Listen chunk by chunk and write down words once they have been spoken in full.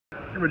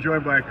We're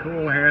joined by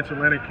Kole Hansen,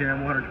 Atlantic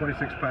Cam,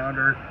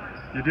 126-pounder.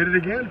 You did it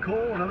again,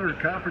 Kole, another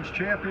conference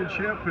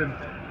championship, and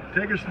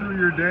take us through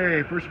your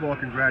day. First of all,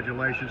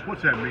 congratulations.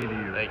 What's that mean to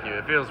you? Thank you.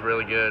 It feels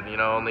really good. You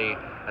know, only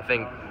I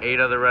think 8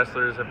 other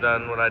wrestlers have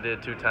done what I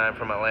did 2 times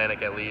from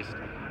Atlantic at least,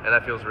 and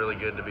that feels really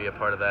good to be a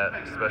part of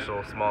that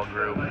special small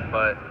group.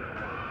 But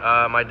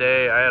my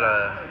day, I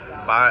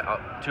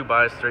had 2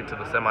 buys straight to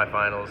the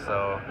semifinals,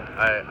 so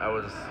I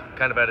was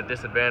kind of at a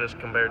disadvantage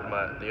compared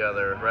to the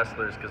other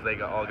wrestlers because they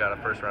all got a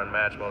first-round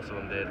match. Most of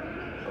them did.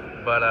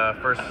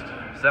 But first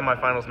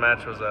semifinals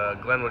match was a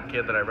Glenwood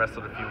kid that I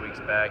wrestled a few weeks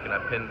back, and I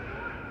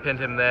pinned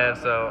him then,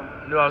 so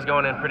I knew I was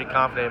going in pretty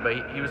confident, but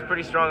he was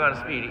pretty strong on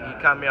his feet.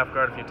 He caught me off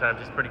guard a few times.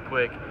 He's pretty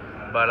quick,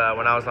 but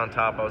when I was on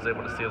top, I was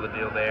able to seal the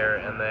deal there.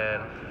 And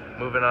then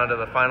moving on to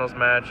the finals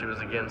match, it was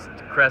against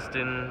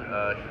Creston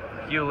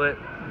Hewlett,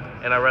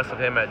 and I wrestled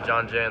him at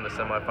John Jay in the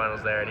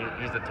semifinals there,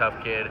 and he's a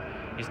tough kid.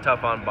 He's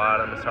tough on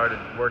bottom. It's hard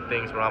to work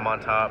things when I'm on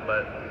top,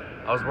 but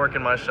I was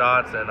working my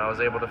shots, and I was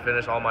able to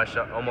finish almost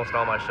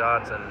all my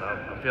shots, and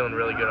I'm feeling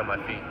really good on my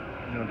feet.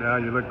 No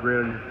doubt, you look great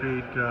on your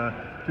feet.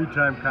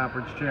 2-time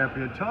conference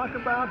champion. Talk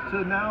about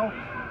now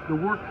the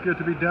work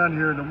to be done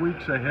here in the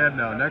weeks ahead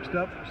now. Next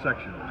up,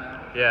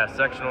 sectionals. Yeah,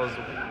 sectionals.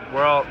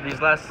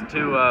 These last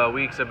 2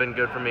 weeks have been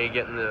good for me,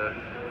 getting the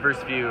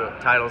first few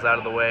titles out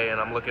of the way, and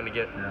I'm looking to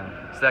get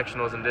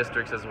sectionals and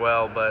districts as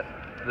well. But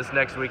this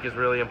next week is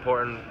really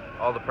important.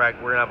 We're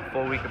gonna have a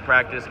full week of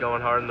practice,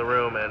 going hard in the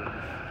room, and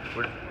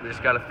we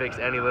just got to fix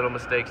any little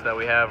mistakes that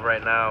we have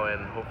right now,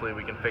 and hopefully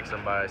we can fix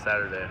them by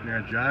Saturday.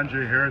 Yeah, John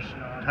J. Harris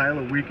title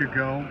a week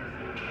ago,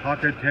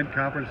 Hawkeye 10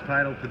 conference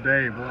title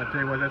today. Well, I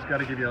tell you what, that's got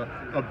to give you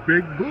a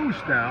big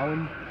boost now.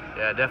 And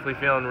yeah, definitely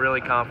feeling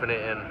really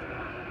confident in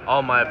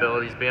all my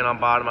abilities. Being on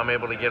bottom, I'm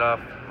able to get off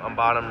on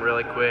bottom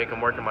really quick. I'm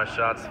working my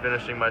shots,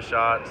 finishing my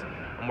shots.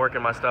 I'm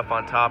working my stuff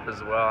on top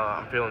as well.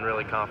 I'm feeling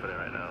really confident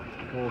right now.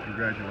 Kole,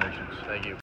 congratulations. Thank you.